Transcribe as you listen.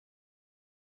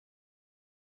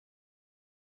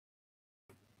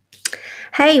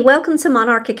Hey, welcome to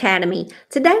Monarch Academy.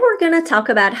 Today we're going to talk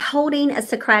about holding a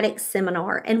Socratic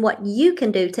seminar and what you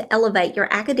can do to elevate your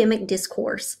academic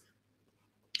discourse.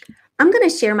 I'm going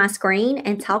to share my screen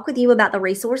and talk with you about the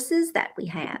resources that we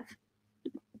have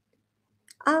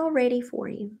all ready for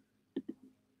you.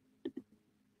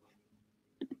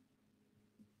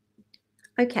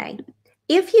 Okay,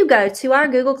 if you go to our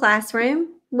Google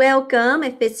Classroom, welcome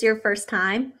if it's your first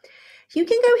time. You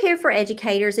can go here for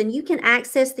educators and you can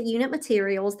access the unit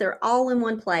materials. They're all in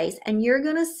one place and you're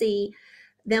going to see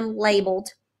them labeled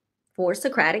for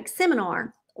Socratic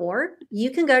seminar. Or you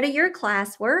can go to your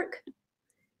classwork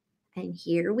and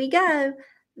here we go.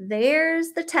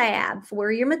 There's the tab for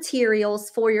your materials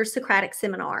for your Socratic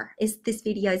seminar. This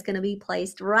video is going to be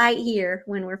placed right here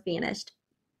when we're finished.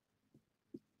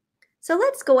 So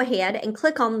let's go ahead and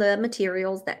click on the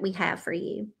materials that we have for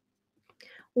you.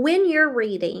 When you're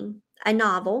reading a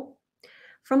novel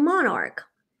from Monarch,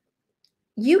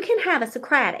 you can have a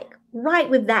Socratic right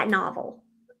with that novel.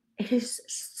 It is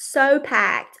so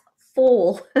packed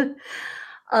full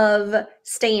of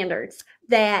standards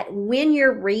that when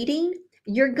you're reading,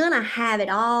 you're going to have it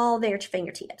all there at your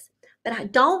fingertips. But I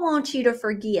don't want you to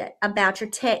forget about your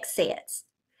text sets,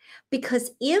 because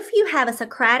if you have a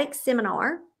Socratic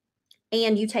seminar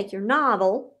and you take your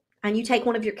novel and you take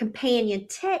one of your companion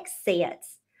text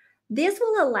sets, this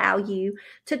will allow you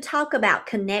to talk about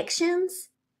connections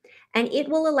and it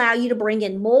will allow you to bring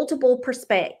in multiple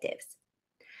perspectives.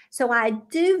 So I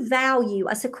do value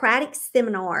a Socratic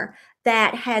seminar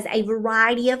that has a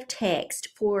variety of text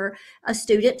for a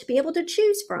student to be able to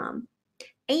choose from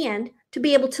and to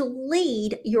be able to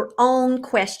lead your own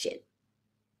question.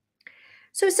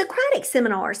 So Socratic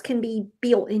seminars can be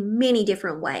built in many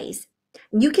different ways.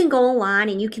 You can go online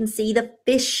and you can see the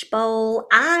fishbowl.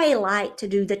 I like to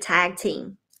do the tag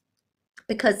team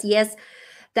because, yes,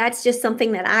 that's just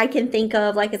something that I can think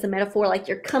of like as a metaphor, like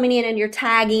you're coming in and you're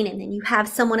tagging and then you have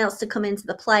someone else to come into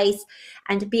the place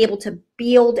and to be able to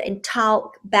build and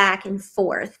talk back and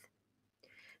forth.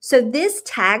 So this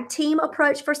tag team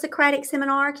approach for Socratic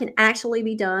seminar can actually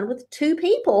be done with two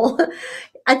people,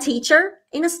 a teacher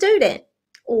and a student.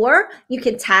 Or you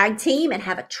can tag team and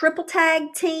have a triple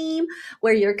tag team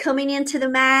where you're coming into the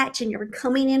match and you're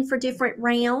coming in for different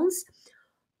rounds.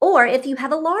 Or if you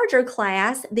have a larger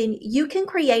class, then you can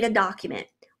create a document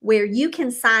where you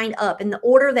can sign up in the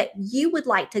order that you would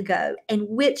like to go and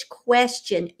which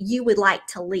question you would like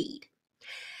to lead.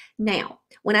 Now,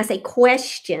 when I say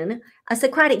question, a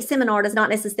Socratic seminar does not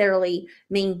necessarily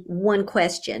mean one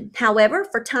question. However,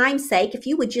 for time's sake, if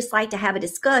you would just like to have a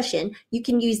discussion, you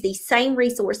can use these same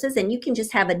resources and you can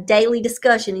just have a daily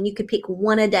discussion and you could pick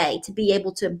one a day to be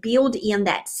able to build in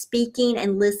that speaking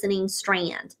and listening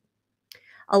strand,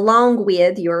 along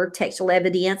with your textual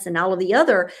evidence and all of the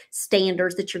other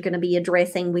standards that you're going to be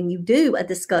addressing when you do a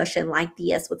discussion like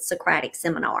this with Socratic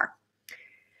seminar.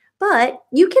 But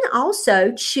you can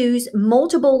also choose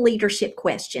multiple leadership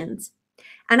questions.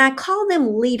 And I call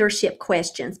them leadership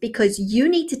questions because you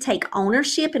need to take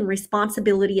ownership and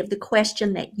responsibility of the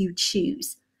question that you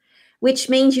choose, which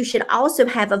means you should also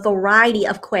have a variety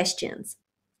of questions.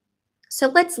 So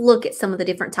let's look at some of the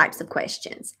different types of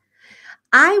questions.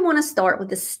 I want to start with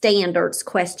the standards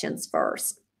questions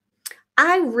first.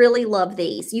 I really love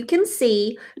these. You can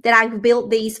see that I've built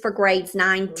these for grades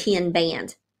 9, 10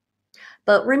 band.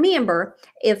 But remember,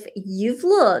 if you've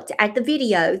looked at the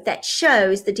video that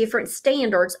shows the different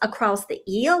standards across the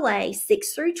ELA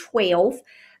 6 through 12,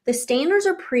 the standards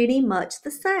are pretty much the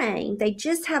same. They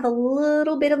just have a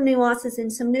little bit of nuances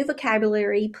and some new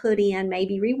vocabulary put in,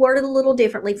 maybe reworded a little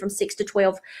differently from 6 to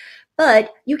 12.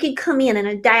 But you can come in and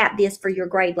adapt this for your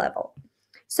grade level.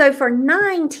 So for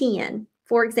 9, 10,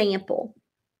 for example,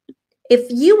 if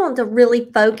you want to really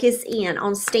focus in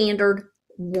on standard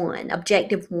 1,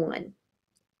 objective 1,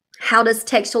 how does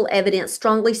textual evidence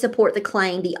strongly support the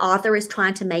claim the author is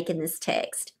trying to make in this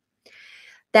text?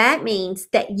 That means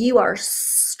that you are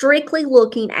strictly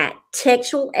looking at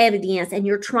textual evidence and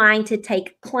you're trying to take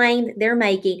a claim that they're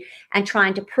making and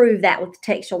trying to prove that with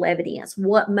textual evidence.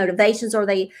 What motivations are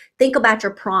they? Think about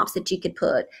your prompts that you could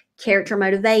put. Character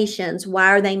motivations. Why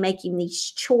are they making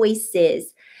these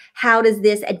choices? How does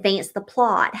this advance the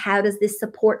plot? How does this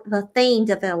support the theme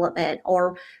development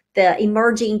or the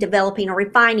emerging, developing, or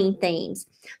refining themes?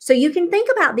 So you can think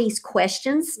about these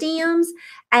question stems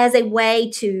as a way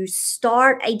to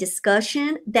start a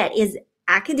discussion that is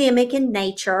academic in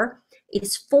nature. It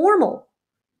is formal.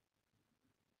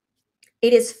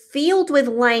 It is filled with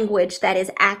language that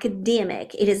is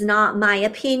academic. It is not my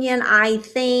opinion, I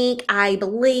think, I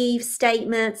believe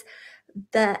statements.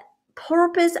 The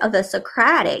purpose of a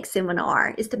Socratic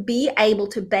seminar is to be able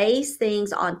to base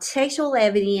things on textual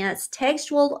evidence,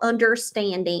 textual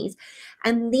understandings,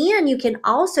 and then you can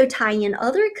also tie in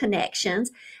other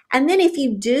connections. And then if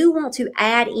you do want to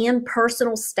add in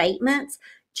personal statements,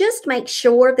 just make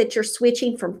sure that you're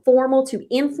switching from formal to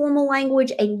informal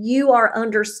language and you are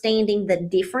understanding the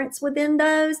difference within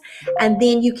those. And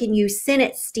then you can use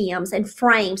sentence stems and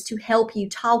frames to help you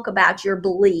talk about your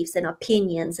beliefs and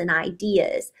opinions and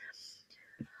ideas.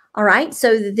 All right,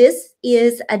 so this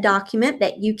is a document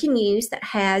that you can use that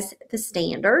has the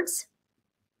standards.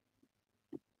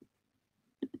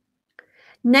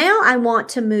 Now I want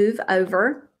to move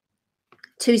over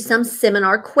to some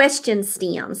seminar question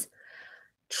stems.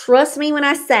 Trust me when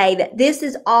I say that this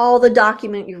is all the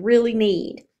document you really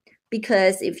need,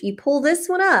 because if you pull this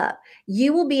one up,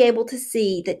 you will be able to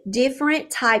see the different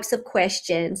types of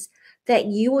questions that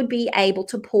you would be able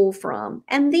to pull from,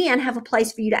 and then have a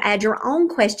place for you to add your own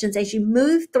questions as you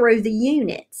move through the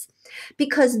units.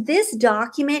 Because this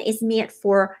document is meant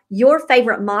for your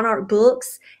favorite Monarch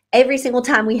books every single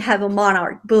time we have a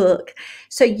Monarch book.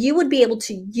 So you would be able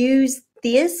to use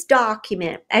this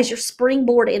document as your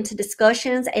springboard into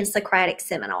discussions and Socratic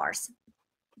seminars.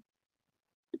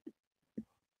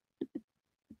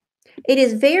 It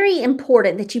is very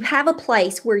important that you have a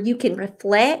place where you can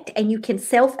reflect and you can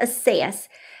self-assess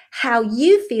how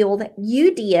you feel that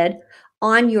you did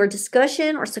on your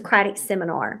discussion or Socratic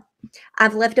seminar.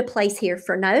 I've left a place here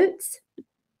for notes.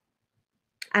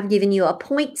 I've given you a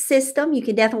point system. You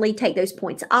can definitely take those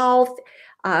points off.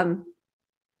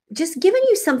 Just giving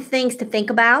you some things to think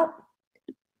about.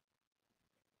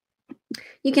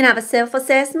 You can have a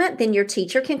self-assessment, then your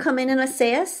teacher can come in and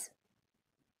assess.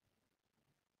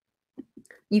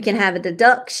 You can have a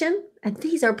deduction, and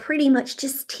these are pretty much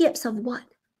just tips of what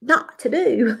not to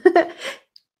do.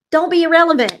 Don't be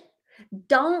irrelevant.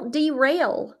 Don't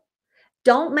derail.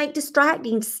 Don't make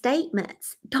distracting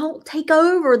statements. Don't take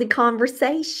over the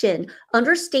conversation.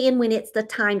 Understand when it's the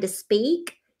time to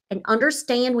speak and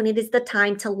understand when it is the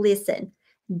time to listen.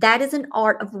 That is an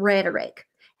art of rhetoric,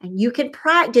 and you can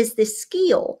practice this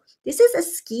skill. This is a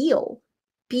skill,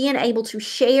 being able to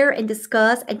share and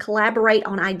discuss and collaborate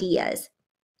on ideas.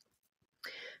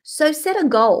 So set a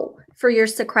goal for your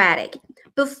Socratic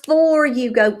before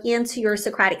you go into your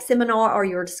Socratic seminar or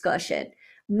your discussion.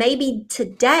 Maybe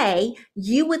today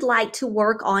you would like to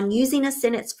work on using a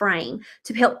sentence frame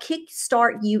to help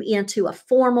kickstart you into a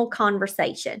formal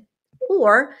conversation.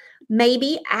 Or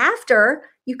maybe after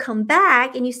you come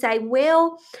back and you say,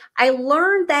 well, I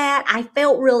learned that I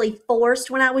felt really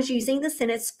forced when I was using the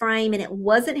sentence frame and it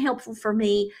wasn't helpful for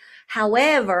me.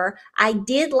 However, I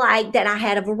did like that I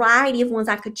had a variety of ones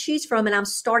I could choose from, and I'm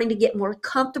starting to get more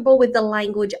comfortable with the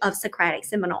language of Socratic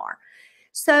seminar.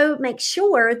 So make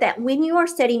sure that when you are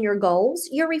setting your goals,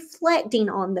 you're reflecting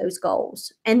on those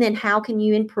goals, and then how can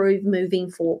you improve moving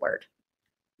forward.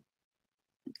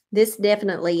 This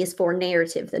definitely is for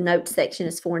narrative. The notes section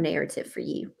is for narrative for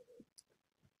you.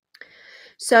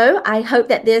 So I hope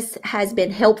that this has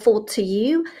been helpful to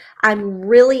you. I'm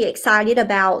really excited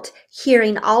about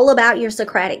hearing all about your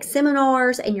Socratic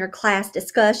seminars and your class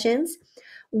discussions.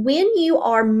 When you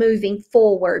are moving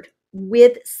forward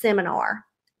with seminar,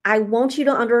 I want you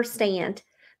to understand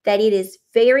that it is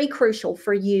very crucial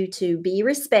for you to be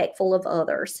respectful of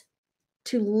others,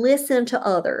 to listen to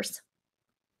others,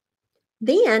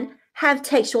 then have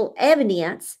textual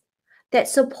evidence that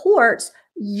supports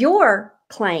your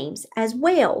claims as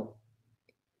well.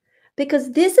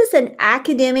 Because this is an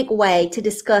academic way to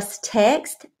discuss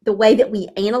text, the way that we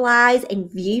analyze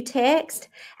and view text,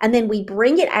 and then we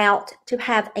bring it out to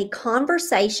have a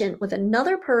conversation with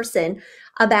another person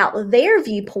about their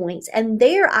viewpoints and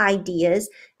their ideas,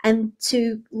 and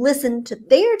to listen to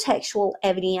their textual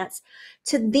evidence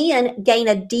to then gain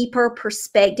a deeper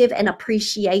perspective and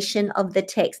appreciation of the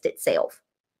text itself.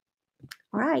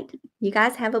 All right, you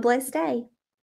guys have a blessed day.